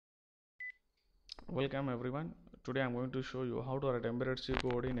Welcome everyone. Today I'm going to show you how to write embedded C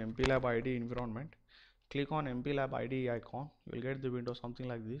code in MPLAB IDE environment. Click on MPLAB IDE icon. You'll get the window something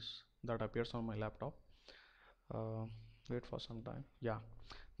like this that appears on my laptop. Uh, Wait for some time. Yeah.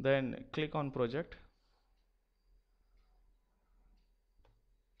 Then click on project.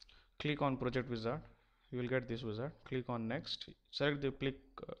 Click on project wizard. You will get this wizard. Click on next. Select the PIC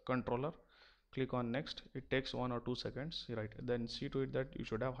controller. Click on next. It takes 1 or 2 seconds. Right. Then see to it that you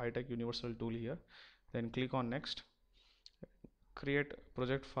should have high-tech universal tool here. Then click on next. Create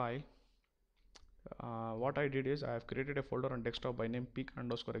project file. What I did is I have created a folder on desktop by name PIC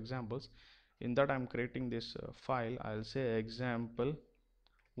underscore examples. In that I'm creating this file. I'll say example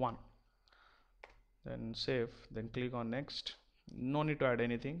 1. Then save. Then click on next. No need to add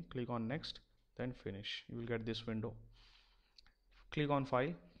anything. Click on next. Then finish. You will get this window. Click on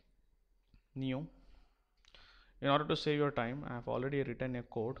file, new. In order to save your time, I have already written a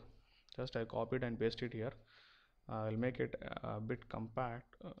code. Just I copied and pasted here. I'll make it a bit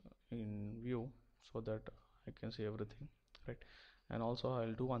compact in view so that I can see everything, right? And also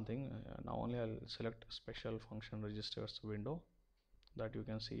I'll do one thing. Now only I'll select special function registers window that you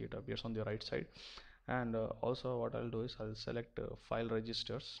can see it appears on the right side. And also what I'll do is I'll select file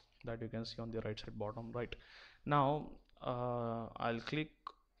registers that you can see on the right side bottom right. Now I'll click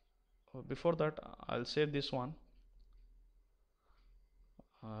before that I'll save this one.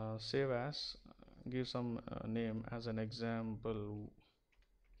 Save as, give some name as an example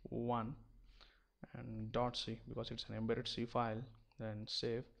 1 and .c because it's an embedded C file. Then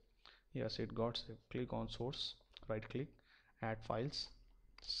save. Yes, it got saved. Click on source, right click, add files,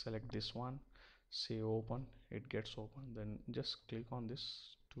 select this one, say open. It gets open. Then just click on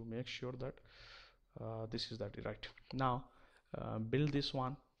this to make sure that this is that right. Now build this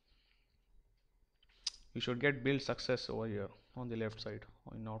one. You should get build success over here on the left side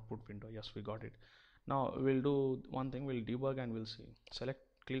in output window. Yes, we got it. Now we'll do one thing. We'll debug and we'll see.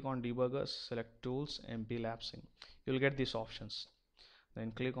 Click on debuggers, select tools, MPLAB sync. You'll get these options.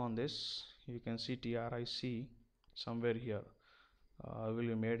 Then click on this. You can see TRIC somewhere here will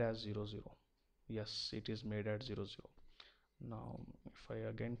be made as 00. Yes, it is made at 00. Now if I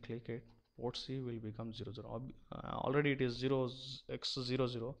again click it, port C will become 00. Already it is 0x00.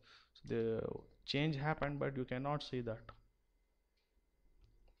 So the change happened, but you cannot see that.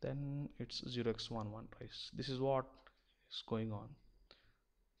 Then it's 0x11, right? This is what is going on.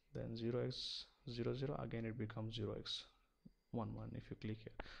 Then 0x00, again it becomes 0x11 if you click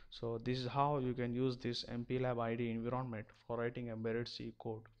here. So this is how you can use this MPLAB IDE environment for writing embedded C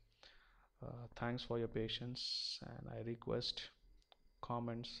code. Thanks for your patience, and I request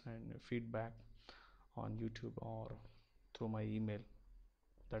comments and feedback on YouTube or through my email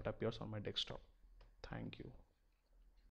that appears on my desktop. Thank you.